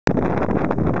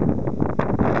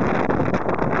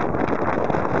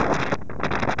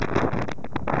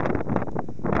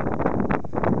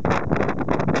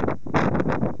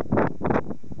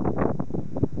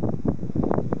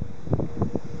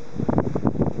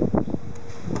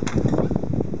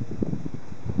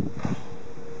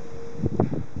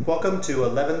Welcome to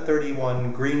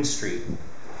 1131 Green Street.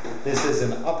 This is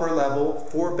an upper level,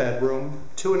 4-bedroom,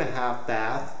 2.5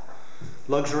 bath,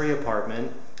 luxury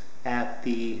apartment at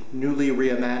the newly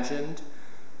reimagined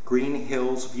Green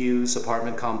Hills Views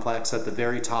apartment complex at the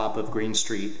very top of Green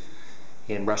Street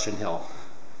in Russian Hill.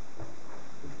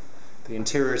 The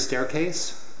interior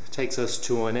staircase takes us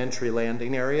to an entry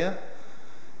landing area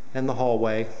and the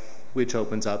hallway, which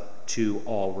opens up to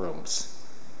all rooms.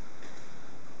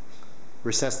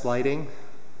 Recessed lighting,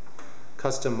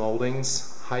 custom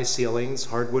moldings, high ceilings,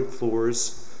 hardwood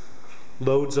floors,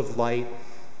 loads of light,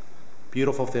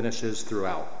 beautiful finishes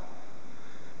throughout.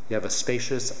 You have a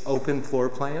spacious open floor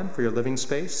plan for your living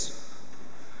space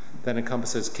that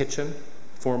encompasses kitchen,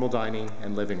 formal dining,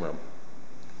 and living room.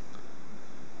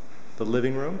 The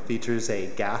living room features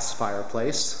a gas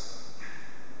fireplace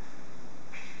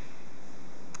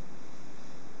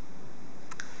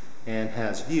and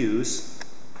has views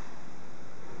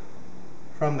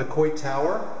from the Bellaire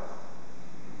Tower,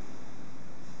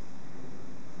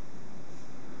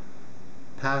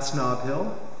 past Nob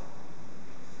Hill,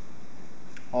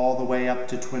 all the way up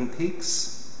to Twin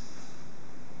Peaks,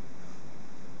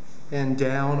 and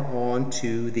down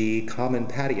onto the common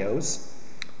patios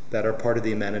that are part of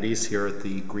the amenities here at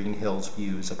the Green Hills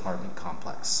Views apartment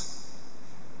complex.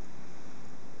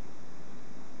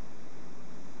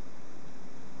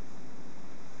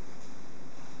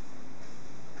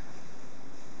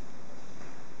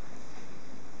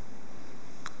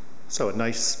 So a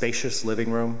nice spacious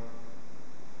living room.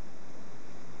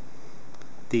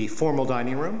 The formal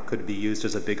dining room could be used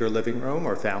as a bigger living room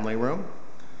or family room.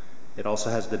 It also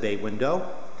has the bay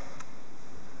window.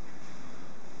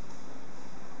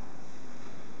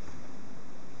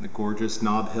 The gorgeous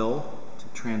Nob Hill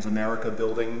to Transamerica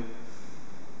building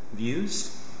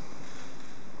views.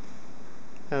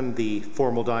 And the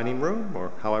formal dining room,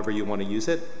 or however you want to use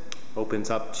it, opens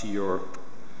up to your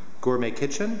gourmet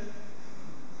kitchen.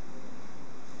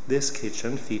 This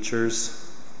kitchen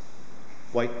features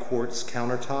white quartz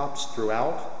countertops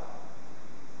throughout,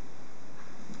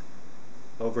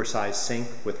 oversized sink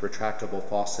with retractable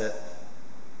faucet,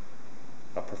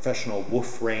 a professional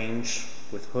woof range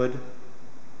with hood.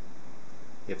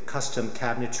 You have custom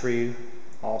cabinetry,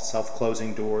 all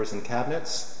self-closing doors and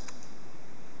cabinets,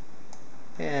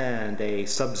 and a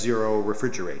sub-zero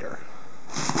refrigerator.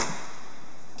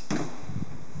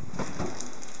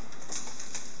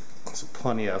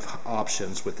 Plenty of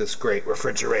options with this great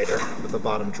refrigerator with a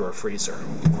bottom drawer freezer.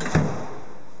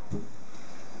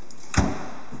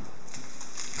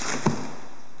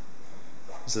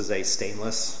 This is a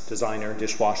stainless designer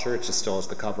dishwasher. It just still has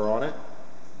the cover on it.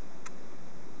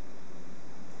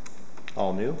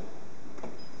 All new.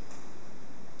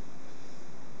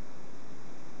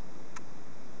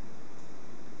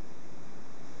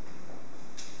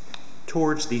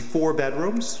 Towards the 4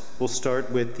 bedrooms, we'll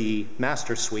start with the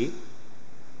master suite.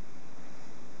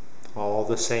 All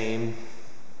the same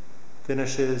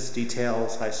finishes,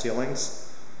 details, high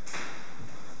ceilings.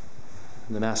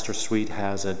 The master suite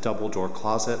has a double door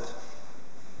closet.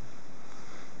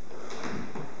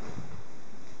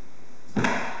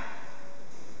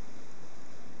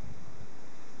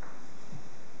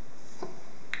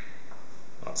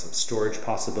 Lots of storage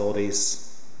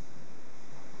possibilities.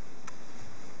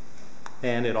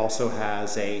 And it also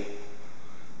has a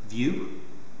view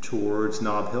towards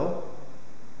Nob Hill.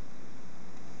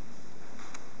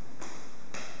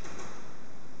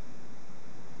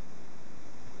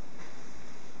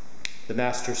 The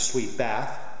master suite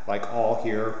bath, like all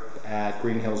here at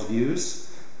Green Hills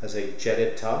Views, has a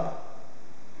jetted tub,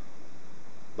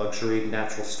 luxury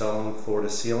natural stone floor to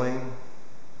ceiling,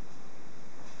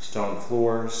 stone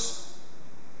floors,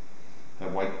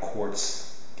 and white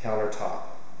quartz countertop.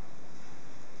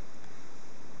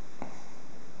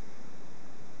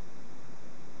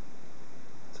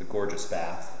 It's a gorgeous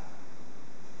bath.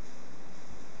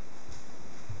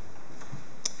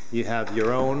 You have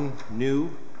your own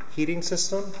new heating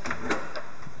system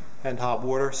and hot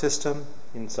water system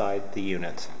inside the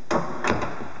unit.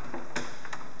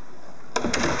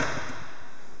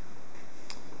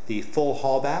 The full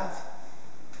hall bath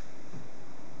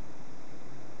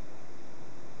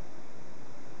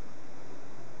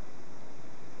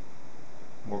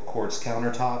more quartz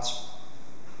countertops.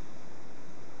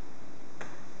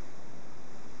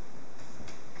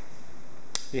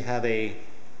 You have a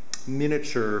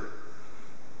miniature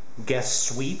guest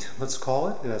suite, let's call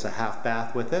it. It has a half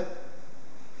bath with it.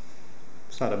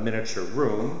 It's not a miniature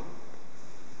room.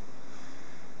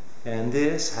 And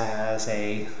this has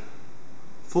a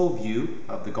full view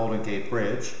of the Golden Gate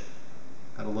Bridge.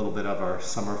 Got a little bit of our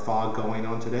summer fog going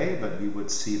on today, but you would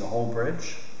see the whole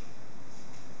bridge.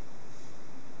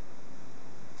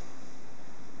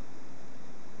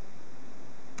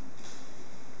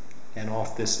 And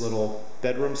off this little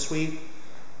bedroom suite,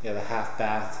 you have a half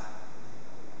bath.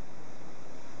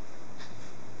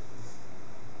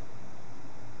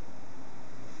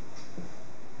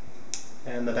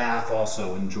 And the bath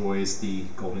also enjoys the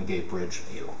Golden Gate Bridge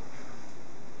view.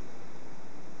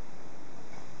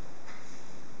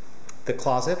 The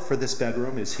closet for this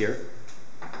bedroom is here.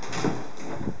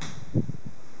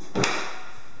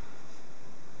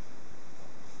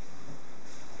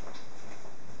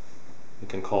 You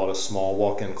can call it a small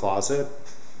walk-in closet.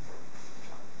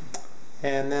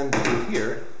 And then through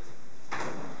here,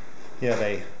 you have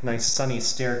a nice sunny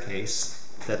staircase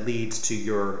that leads to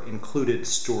your included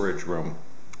storage room.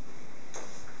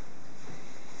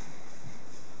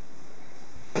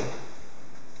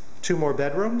 Two more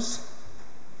bedrooms.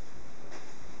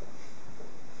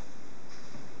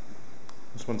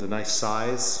 This one's a nice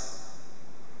size.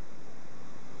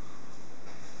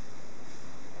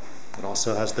 It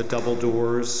also has the double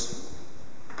doors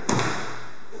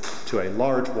to a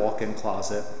large walk-in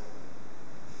closet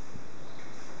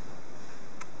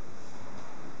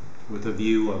with a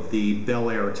view of the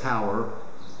Bellaire Tower,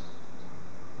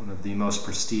 one of the most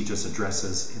prestigious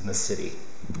addresses in the city.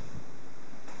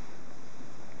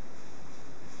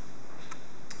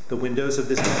 The windows of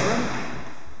this bedroom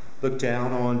look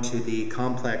down onto the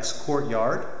complex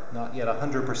courtyard, not yet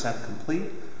 100% complete,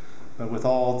 but with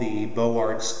all the Beaux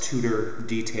Arts Tudor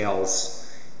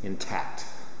details intact.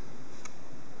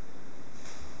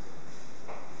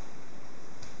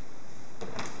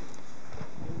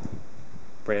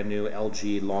 Brand new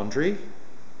LG laundry,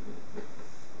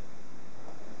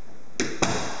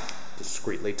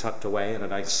 discreetly tucked away in a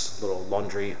nice little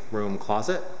laundry room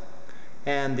closet.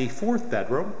 And the fourth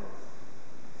bedroom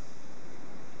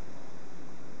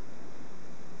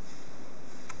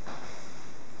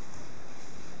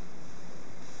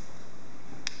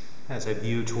has a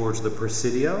view towards the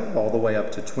Presidio all the way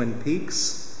up to Twin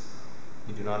Peaks.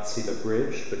 You do not see the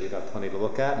bridge, but you've got plenty to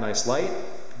look at, nice light.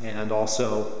 And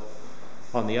also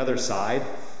on the other side,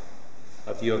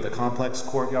 a view of the complex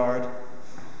courtyard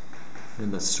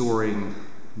and the soaring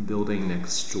building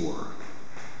next door.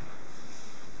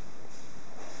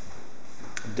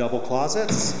 Double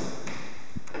closets.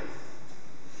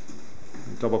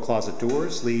 Double closet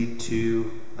doors lead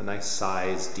to a nice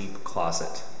size deep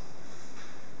closet.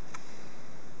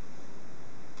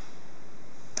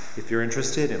 If you're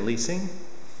interested in leasing,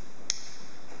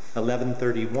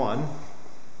 1131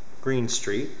 Green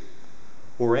Street,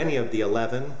 or any of the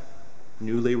 11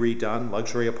 newly redone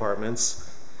luxury apartments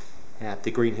at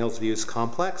the Green Hills Views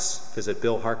complex, visit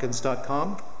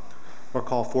billharkins.com or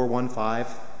call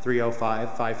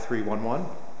 415-305-5311.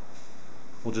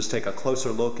 We'll just take a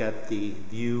closer look at the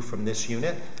view from this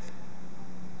unit.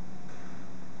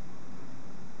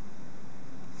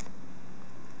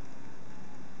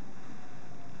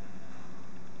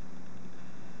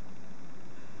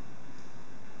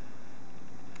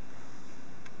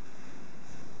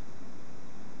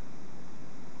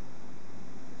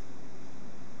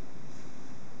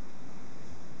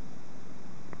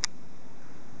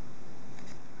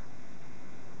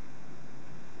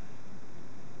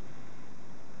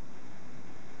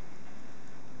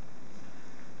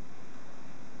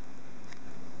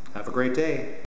 Have a great day.